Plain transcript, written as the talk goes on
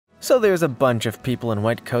So there's a bunch of people in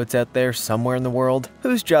white coats out there somewhere in the world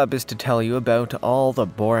whose job is to tell you about all the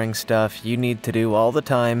boring stuff you need to do all the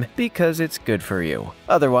time because it's good for you.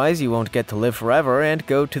 Otherwise, you won't get to live forever and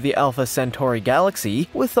go to the Alpha Centauri galaxy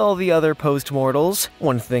with all the other post-mortals.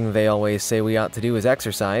 One thing they always say we ought to do is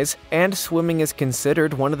exercise, and swimming is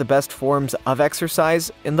considered one of the best forms of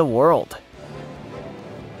exercise in the world.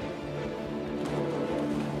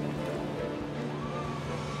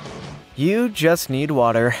 You just need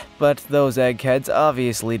water, but those eggheads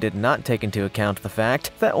obviously did not take into account the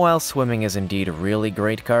fact that while swimming is indeed really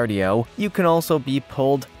great cardio, you can also be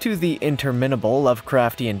pulled to the interminable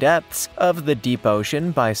Lovecraftian depths of the deep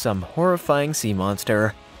ocean by some horrifying sea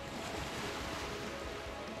monster.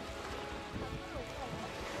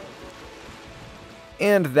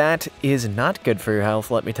 And that is not good for your health,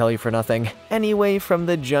 let me tell you for nothing. Anyway, from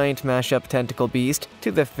the giant mashup tentacle beast to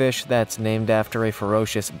the fish that's named after a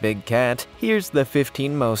ferocious big cat, here's the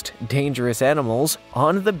 15 most dangerous animals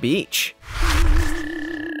on the beach.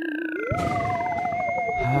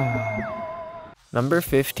 Number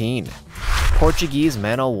 15. Portuguese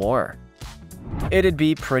man-o'-war. It'd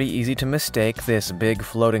be pretty easy to mistake this big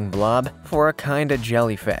floating blob for a kinda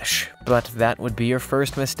jellyfish, but that would be your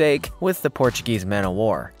first mistake with the Portuguese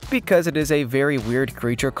man-o'-war, because it is a very weird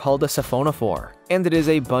creature called a siphonophore, and it is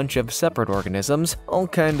a bunch of separate organisms all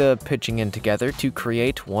kinda pitching in together to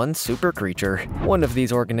create one super creature. One of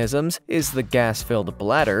these organisms is the gas-filled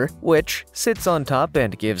bladder, which sits on top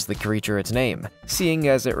and gives the creature its name, seeing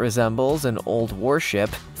as it resembles an old warship,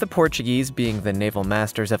 the Portuguese being the naval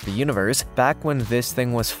masters of the universe back when this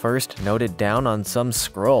thing was first noted down on some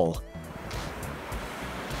scroll.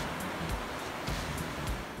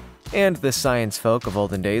 And the science folk of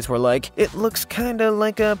olden days were like, it looks kinda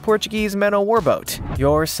like a Portuguese man-o'-war boat.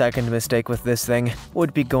 Your second mistake with this thing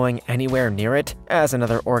would be going anywhere near it, as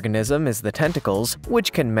another organism is the tentacles,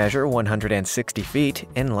 which can measure 160 feet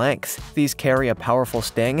in length. These carry a powerful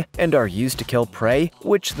sting and are used to kill prey,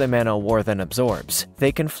 which the man-o'-war then absorbs.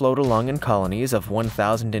 They can float along in colonies of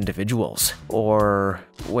 1,000 individuals. Or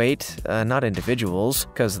wait, not individuals,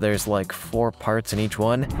 cause there's like 4 parts in each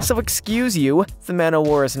one. So excuse you, the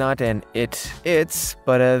man-o'-war is not an it's,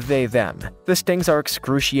 but a they-them. The stings are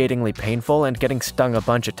excruciatingly painful, and getting stung a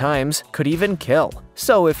bunch of times could even kill.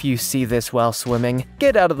 So if you see this while swimming,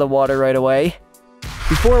 get out of the water right away.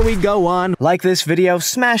 Before we go on, like this video,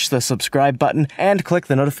 smash the subscribe button, and click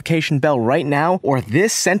the notification bell right now, or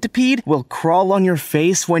this centipede will crawl on your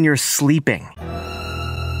face when you're sleeping.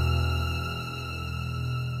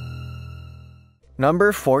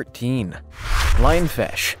 Number 14.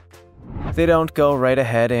 Lionfish. They don't go right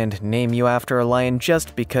ahead and name you after a lion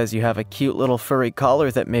just because you have a cute little furry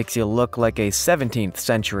collar that makes you look like a 17th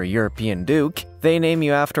century European duke. They name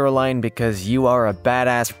you after a lion because you are a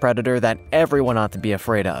badass predator that everyone ought to be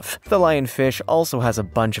afraid of. The lionfish also has a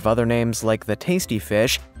bunch of other names like the tasty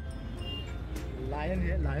fish,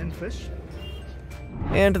 lionfish,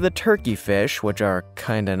 and the turkey fish, which are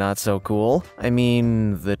kinda not so cool. I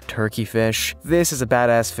mean, the turkey fish. This is a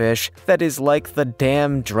badass fish that is like the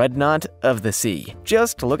damn dreadnought of the sea.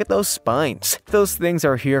 Just look at those spines. Those things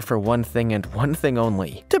are here for one thing and one thing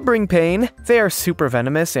only: to bring pain. They are super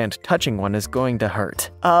venomous, and touching one is going to hurt.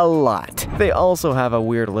 A lot. They also have a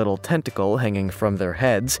weird little tentacle hanging from their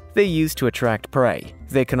heads they use to attract prey.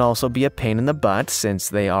 They can also be a pain in the butt since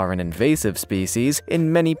they are an invasive species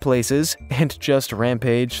in many places and just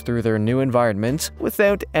rampage through their new environment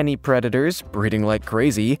without any predators, breeding like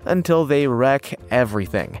crazy until they wreck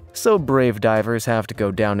everything. So brave divers have to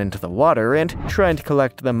go down into the water and try and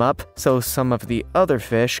collect them up so some of the other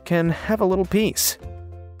fish can have a little peace.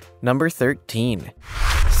 Number 13.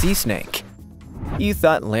 Sea snake. You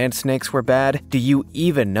thought land snakes were bad? Do you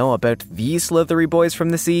even know about these slithery boys from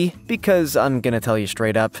the sea? Because I'm gonna tell you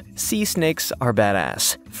straight up, sea snakes are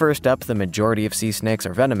badass. First up, the majority of sea snakes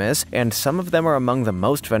are venomous, and some of them are among the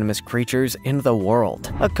most venomous creatures in the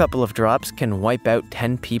world. A couple of drops can wipe out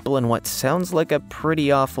 10 people in what sounds like a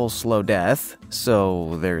pretty awful slow death,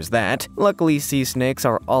 so there's that. Luckily, sea snakes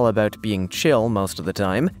are all about being chill most of the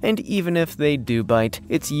time, and even if they do bite,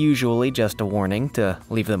 it's usually just a warning to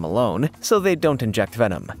leave them alone, so they don't inject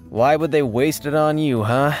venom. Why would they waste it on you,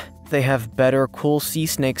 huh? They have better cool sea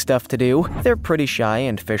snake stuff to do. They're pretty shy,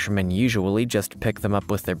 and fishermen usually just pick them up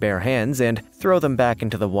with their bare hands and throw them back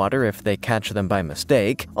into the water if they catch them by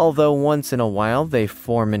mistake, although once in a while they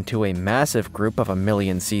form into a massive group of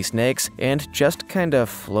 1,000,000 sea snakes and just kinda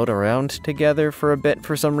float around together for a bit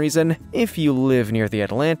for some reason. If you live near the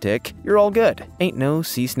Atlantic, you're all good. Ain't no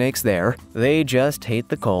sea snakes there. They just hate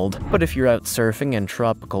the cold. But if you're out surfing in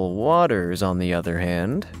tropical waters, on the other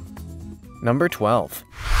hand... Number 12.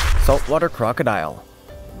 Saltwater crocodile.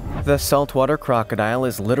 The saltwater crocodile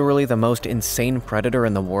is literally the most insane predator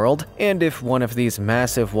in the world, and if one of these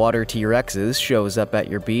massive water T-Rexes shows up at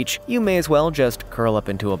your beach, you may as well just curl up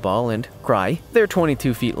into a ball and cry. They're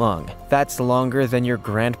 22 feet long. That's longer than your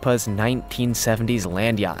grandpa's 1970s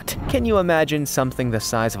land yacht. Can you imagine something the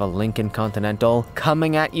size of a Lincoln Continental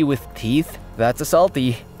coming at you with teeth? That's a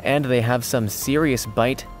salty. And they have some serious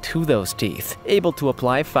bite to those teeth, able to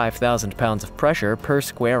apply 5,000 pounds of pressure per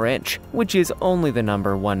square inch, which is only the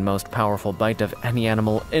 #1 most powerful bite of any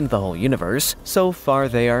animal in the whole universe. So far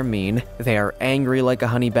they are mean, they are angry like a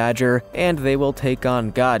honey badger, and they will take on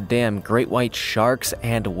goddamn great white sharks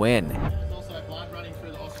and win.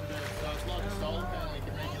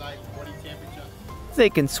 They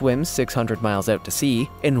can swim 600 miles out to sea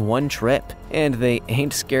in one trip, and they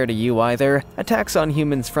ain't scared of you either. Attacks on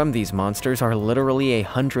humans from these monsters are literally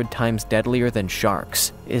 100 times deadlier than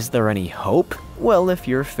sharks. Is there any hope? Well, if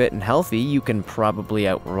you're fit and healthy, you can probably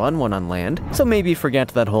outrun one on land, so maybe forget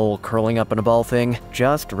that whole curling up in a ball thing.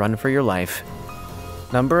 Just run for your life.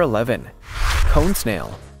 Number 11. Cone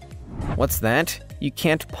snail. What's that? You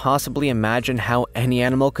can't possibly imagine how any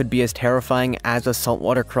animal could be as terrifying as a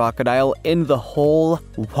saltwater crocodile in the whole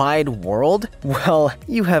wide world? Well,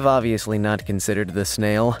 you have obviously not considered the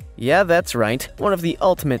snail. Yeah, that's right, one of the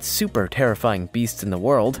ultimate super terrifying beasts in the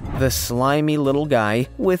world, the slimy little guy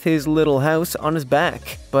with his little house on his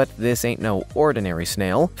back. But this ain't no ordinary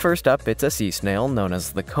snail. First up, it's a sea snail known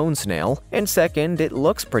as the cone snail, and second, it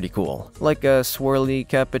looks pretty cool, like a swirly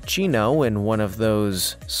cappuccino in one of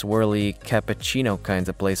those swirly cappuccino kinds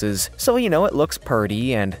of places. So you know it looks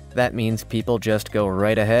purty, and that means people just go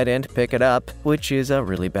right ahead and pick it up, which is a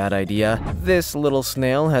really bad idea. This little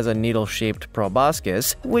snail has a needle-shaped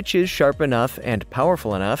proboscis, which is sharp enough and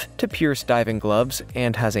powerful enough to pierce diving gloves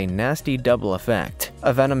and has a nasty double effect.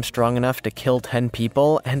 A venom strong enough to kill 10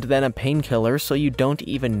 people, and then a painkiller so you don't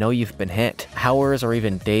even know you've been hit. Hours or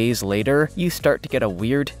even days later, you start to get a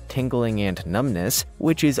weird tingling and numbness,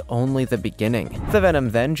 which is only the beginning. The venom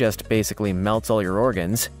then just basically melts all your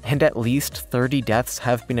organs, and at least 30 deaths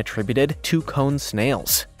have been attributed to cone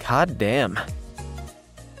snails. God damn.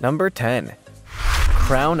 Number 10.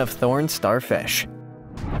 Crown of thorn starfish.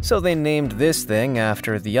 So they named this thing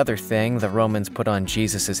after the other thing the Romans put on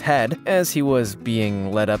Jesus' head as he was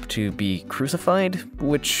being led up to be crucified,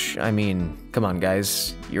 which, I mean, come on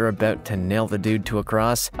guys, you're about to nail the dude to a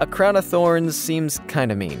cross. A crown of thorns seems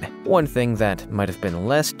kinda mean. One thing that might have been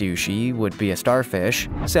less douchey would be a starfish.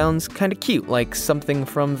 Sounds kinda cute, like something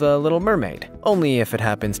from The Little Mermaid. Only if it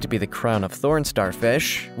happens to be the crown of thorn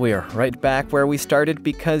starfish, we're right back where we started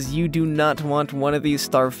because you do not want one of these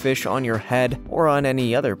starfish on your head or on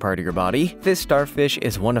any other part of your body. This starfish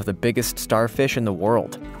is one of the biggest starfish in the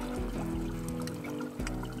world.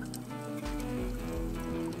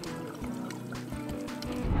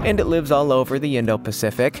 And it lives all over the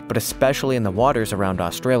Indo-Pacific, but especially in the waters around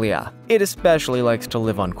Australia. It especially likes to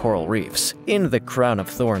live on coral reefs. In the crown of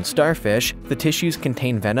thorn starfish, the tissues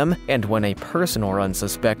contain venom, and when a person or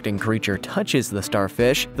unsuspecting creature touches the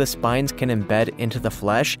starfish, the spines can embed into the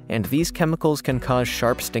flesh, and these chemicals can cause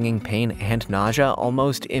sharp stinging pain and nausea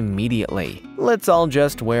almost immediately. Let's all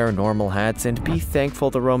just wear normal hats and be thankful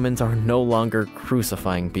the Romans are no longer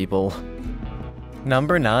crucifying people.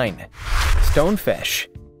 Number 9. Stonefish.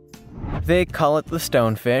 They call it the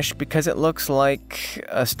stonefish because it looks like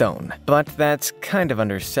a stone. But that's kind of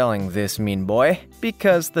underselling this mean boy,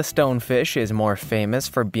 because the stonefish is more famous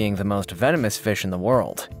for being the most venomous fish in the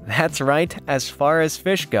world. That's right, as far as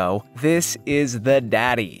fish go, this is the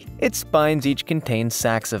daddy. Its spines each contain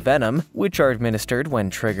sacs of venom, which are administered when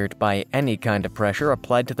triggered by any kind of pressure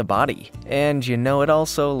applied to the body. And you know it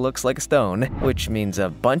also looks like a stone, which means a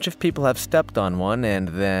bunch of people have stepped on one and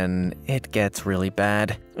then it gets really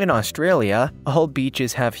bad. In Australia, all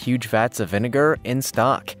beaches have huge vats of vinegar in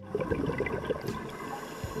stock.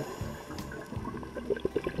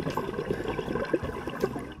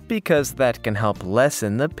 Because that can help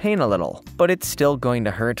lessen the pain a little, but it's still going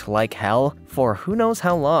to hurt like hell for who knows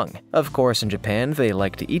how long. Of course, in Japan, they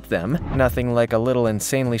like to eat them. Nothing like a little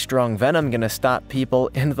insanely strong venom gonna stop people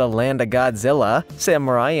in the land of Godzilla,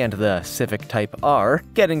 Samurai, and the Civic Type R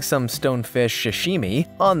getting some stonefish sashimi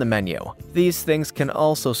on the menu. These things can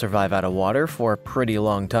also survive out of water for a pretty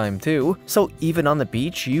long time too, so even on the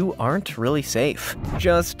beach, you aren't really safe.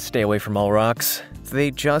 Just stay away from all rocks.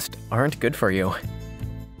 They just aren't good for you.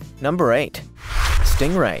 Number 8.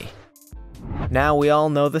 Stingray. Now we all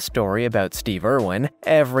know the story about Steve Irwin,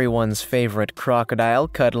 everyone's favorite crocodile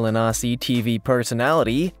cuddling Aussie TV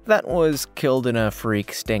personality that was killed in a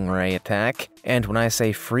freak stingray attack. And when I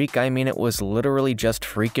say freak, I mean it was literally just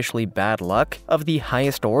freakishly bad luck of the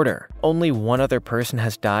highest order. Only one other person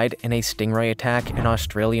has died in a stingray attack in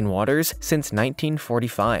Australian waters since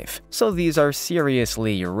 1945. So these are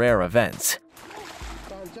seriously rare events.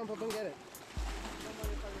 Jump up and get it.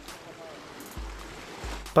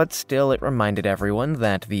 But still, it reminded everyone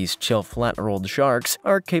that these chill flat-rolled sharks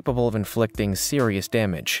are capable of inflicting serious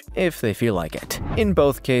damage, if they feel like it. In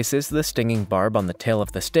both cases, the stinging barb on the tail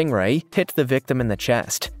of the stingray hit the victim in the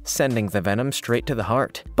chest, sending the venom straight to the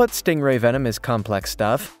heart. But stingray venom is complex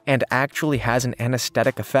stuff, and actually has an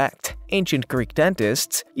anesthetic effect. Ancient Greek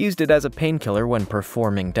dentists used it as a painkiller when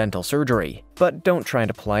performing dental surgery. But don't try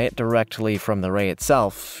and apply it directly from the ray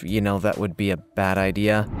itself, you know that would be a bad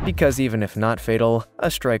idea. Because even if not fatal,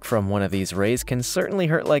 a strike from one of these rays can certainly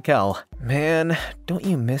hurt like hell. Man, don't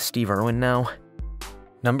you miss Steve Irwin now?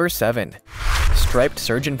 Number 7. Striped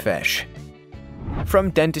surgeonfish. From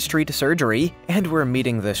dentistry to surgery, and we're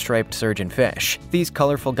meeting the striped surgeonfish. These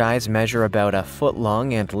colorful guys measure about a foot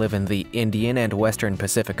long and live in the Indian and Western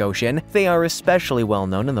Pacific Ocean. They are especially well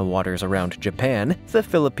known in the waters around Japan, the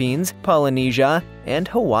Philippines, Polynesia, and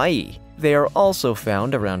Hawaii. They are also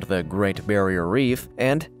found around the Great Barrier Reef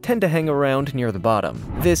and tend to hang around near the bottom.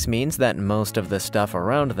 This means that most of the stuff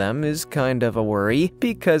around them is kind of a worry,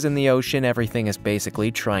 because in the ocean everything is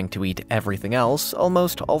basically trying to eat everything else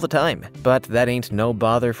almost all the time. But that ain't no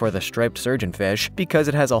bother for the striped surgeonfish, because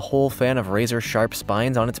it has a whole fan of razor-sharp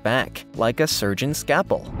spines on its back, like a surgeon's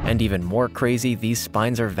scalpel. And even more crazy, these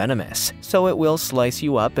spines are venomous, so it will slice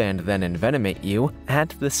you up and then envenomate you at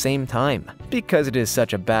the same time. Because it is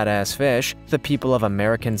such a badass fish, the people of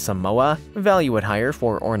American Samoa value it higher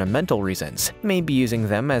for ornamental reasons, maybe using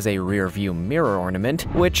them as a rear-view mirror ornament,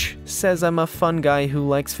 which says I'm a fun guy who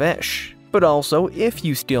likes fish. But also, if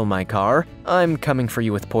you steal my car, I'm coming for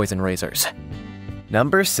you with poison razors.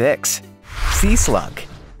 Number 6. Sea slug.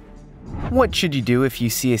 What should you do if you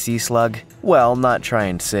see a sea slug? Well, not try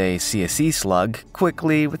and say see a sea slug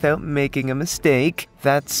quickly without making a mistake.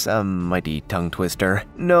 That's a mighty tongue twister.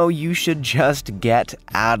 No, you should just get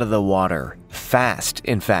out of the water. Fast,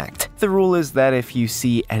 in fact. The rule is that if you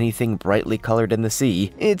see anything brightly colored in the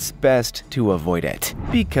sea, it's best to avoid it.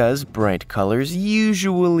 Because bright colors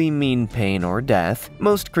usually mean pain or death,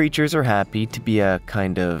 most creatures are happy to be a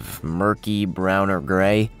kind of murky brown or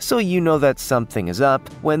gray, so you know that something is up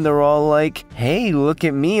when they're all like, hey, look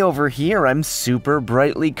at me over here, I'm super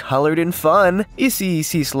brightly colored and fun. You see,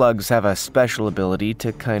 sea slugs have a special ability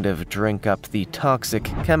to kind of drink up the toxic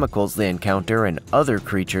chemicals they encounter in other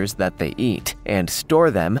creatures that they eat, and store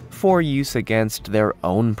them for use against their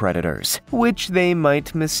own predators, which they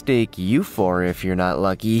might mistake you for if you're not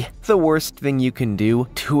lucky. The worst thing you can do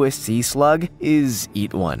to a sea slug is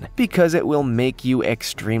eat one, because it will make you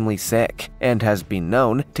extremely sick, and has been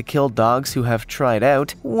known to kill dogs who have tried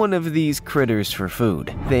out one of these critters for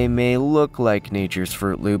food. They may look like nature's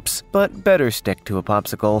Fruit Loops, but better stick to a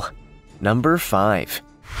popsicle. Number 5.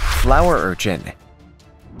 Flower urchin.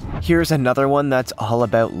 Here's another one that's all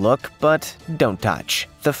about look, but don't touch.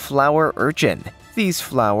 The flower urchin. These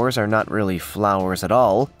flowers are not really flowers at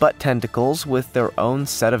all, but tentacles with their own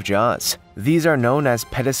set of jaws. These are known as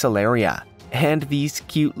pedicelaria. And these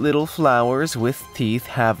cute little flowers with teeth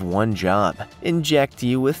have one job: inject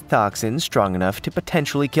you with toxins strong enough to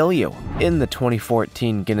potentially kill you. In the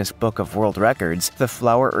 2014 Guinness Book of World Records, the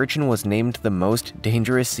flower urchin was named the most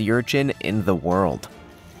dangerous sea urchin in the world.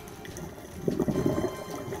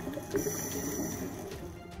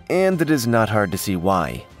 And it is not hard to see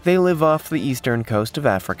why. They live off the eastern coast of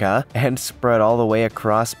Africa and spread all the way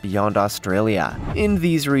across beyond Australia. In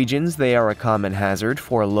these regions, they are a common hazard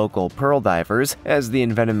for local pearl divers, as the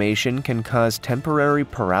envenomation can cause temporary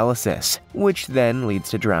paralysis, which then leads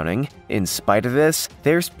to drowning. In spite of this,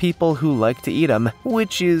 there's people who like to eat them,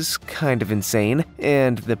 which is kind of insane,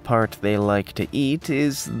 and the part they like to eat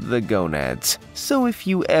is the gonads. So if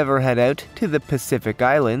you ever head out to the Pacific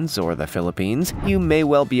Islands or the Philippines, you may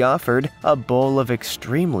well be offered a bowl of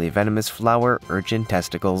extremely venomous flower urchin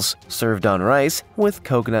testicles, served on rice, with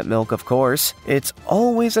coconut milk of course. It's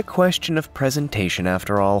always a question of presentation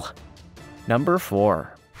after all. Number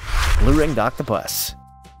 4. Blue-ringed octopus.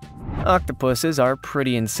 Octopuses are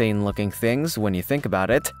pretty insane-looking things when you think about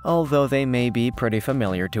it, although they may be pretty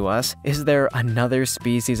familiar to us. Is there another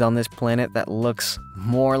species on this planet that looks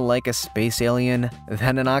more like a space alien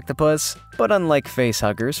than an octopus? But unlike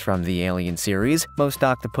facehuggers from the Alien series, most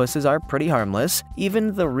octopuses are pretty harmless,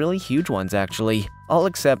 even the really huge ones actually. All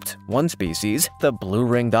except one species, the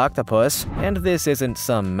blue-ringed octopus, and this isn't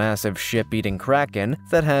some massive ship-eating kraken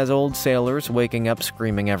that has old sailors waking up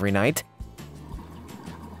screaming every night.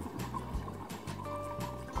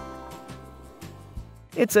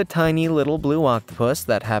 It's a tiny little blue octopus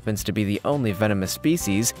that happens to be the only venomous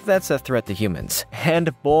species that's a threat to humans.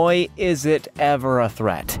 And boy, is it ever a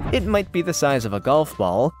threat. It might be the size of a golf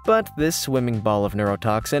ball, but this swimming ball of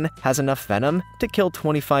neurotoxin has enough venom to kill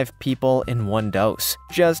 25 people in one dose.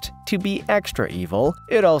 Just to be extra evil,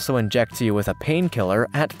 it also injects you with a painkiller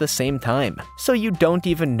at the same time, so you don't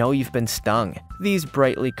even know you've been stung. These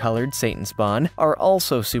brightly colored Satan spawn are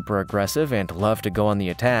also super aggressive and love to go on the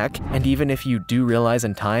attack, and even if you do realize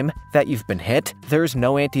in time that you've been hit, there's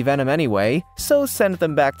no anti-venom anyway, so send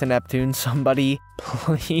them back to Neptune, somebody,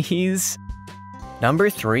 please. Number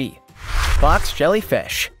 3. Box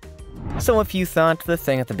jellyfish. So if you thought the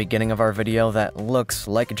thing at the beginning of our video that looks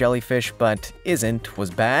like a jellyfish but isn't was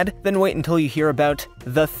bad, then wait until you hear about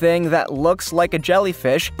the thing that looks like a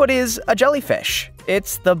jellyfish but is a jellyfish.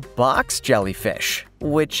 It's the box jellyfish,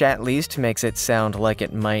 which at least makes it sound like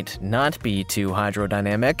it might not be too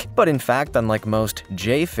hydrodynamic, but in fact, unlike most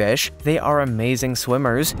J-fish, they are amazing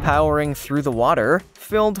swimmers, powering through the water,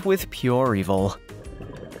 filled with pure evil.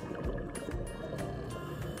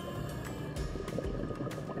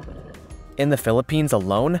 In the Philippines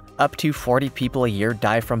alone, up to 40 people a year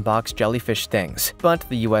die from box jellyfish stings, but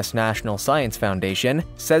the US National Science Foundation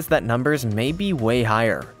says that numbers may be way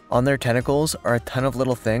higher. On their tentacles are a ton of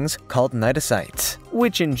little things called cnidocytes,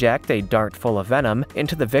 which inject a dart full of venom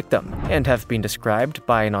into the victim, and have been described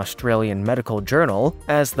by an Australian medical journal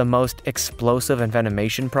as the most explosive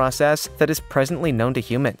envenomation process that is presently known to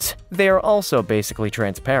humans. They are also basically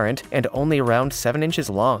transparent and only around 7 inches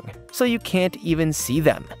long, so you can't even see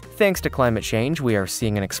them. Thanks to climate change, we are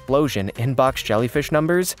seeing an explosion in box jellyfish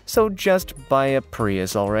numbers, so just buy a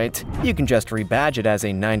Prius, alright? You can just rebadge it as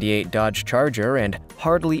a '98 Dodge Charger and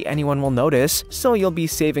hardly anyone will notice, so you'll be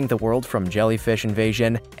saving the world from jellyfish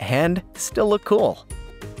invasion and still look cool.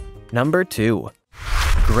 Number 2.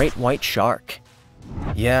 Great white shark.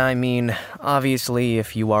 Yeah, I mean, obviously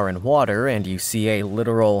if you are in water and you see a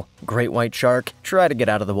literal great white shark, try to get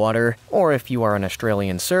out of the water. Or if you are an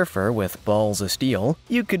Australian surfer with balls of steel,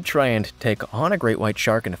 you could try and take on a great white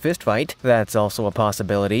shark in a fistfight. That's also a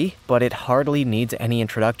possibility, but it hardly needs any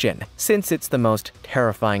introduction, since it's the most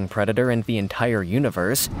terrifying predator in the entire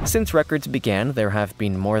universe. Since records began, there have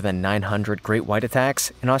been more than 900 great white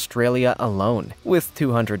attacks in Australia alone, with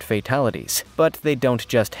 200 fatalities. But they don't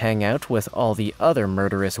just hang out with all the other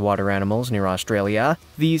murderous water animals near Australia.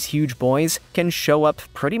 These huge boys can show up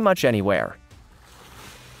pretty much anywhere.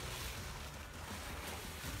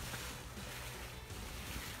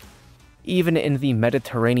 Even in the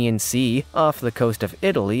Mediterranean Sea, off the coast of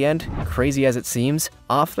Italy, and, crazy as it seems,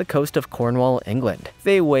 off the coast of Cornwall, England.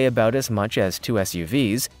 They weigh about as much as 2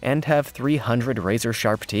 SUVs and have 300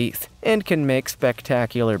 razor-sharp teeth, and can make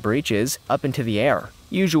spectacular breaches up into the air.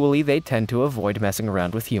 Usually, they tend to avoid messing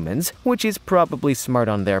around with humans, which is probably smart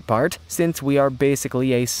on their part, since we are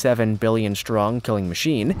basically a 7 billion strong killing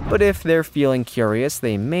machine, but if they're feeling curious,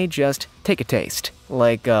 they may just take a taste,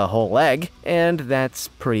 like a whole egg, and that's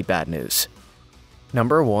pretty bad news.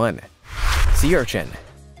 Number 1. Sea urchin.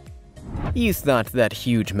 You thought that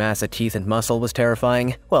huge mass of teeth and muscle was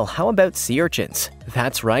terrifying? Well, how about sea urchins?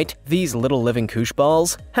 That's right, these little living koosh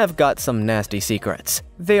balls have got some nasty secrets.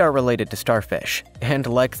 They are related to starfish, and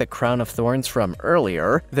like the crown of thorns from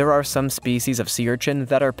earlier, there are some species of sea urchin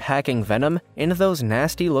that are packing venom in those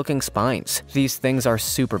nasty-looking spines. These things are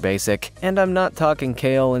super basic, and I'm not talking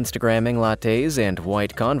kale Instagramming lattes and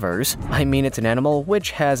white Converse. I mean it's an animal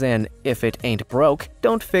which has an if it ain't broke,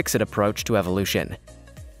 don't fix it approach to evolution.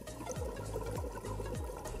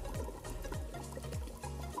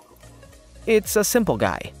 It's a simple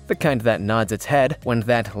guy, the kind that nods its head when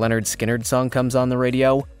that Leonard Skinner song comes on the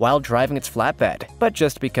radio while driving its flatbed. But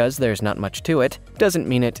just because there's not much to it, doesn't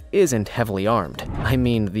mean it isn't heavily armed. I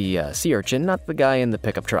mean the sea urchin, not the guy in the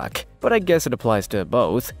pickup truck. But I guess it applies to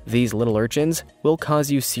both. These little urchins will cause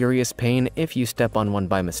you serious pain if you step on one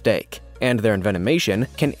by mistake, and their envenomation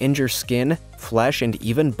can injure skin, flesh, and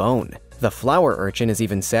even bone. The flower urchin is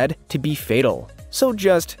even said to be fatal, so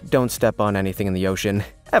just don't step on anything in the ocean,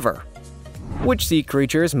 ever. Which sea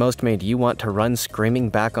creatures most made you want to run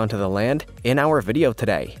screaming back onto the land? In our video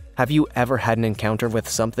today, have you ever had an encounter with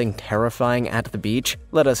something terrifying at the beach?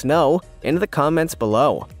 Let us know in the comments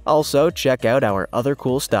below. Also, check out our other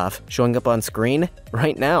cool stuff showing up on screen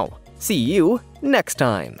right now. See you next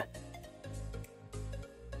time!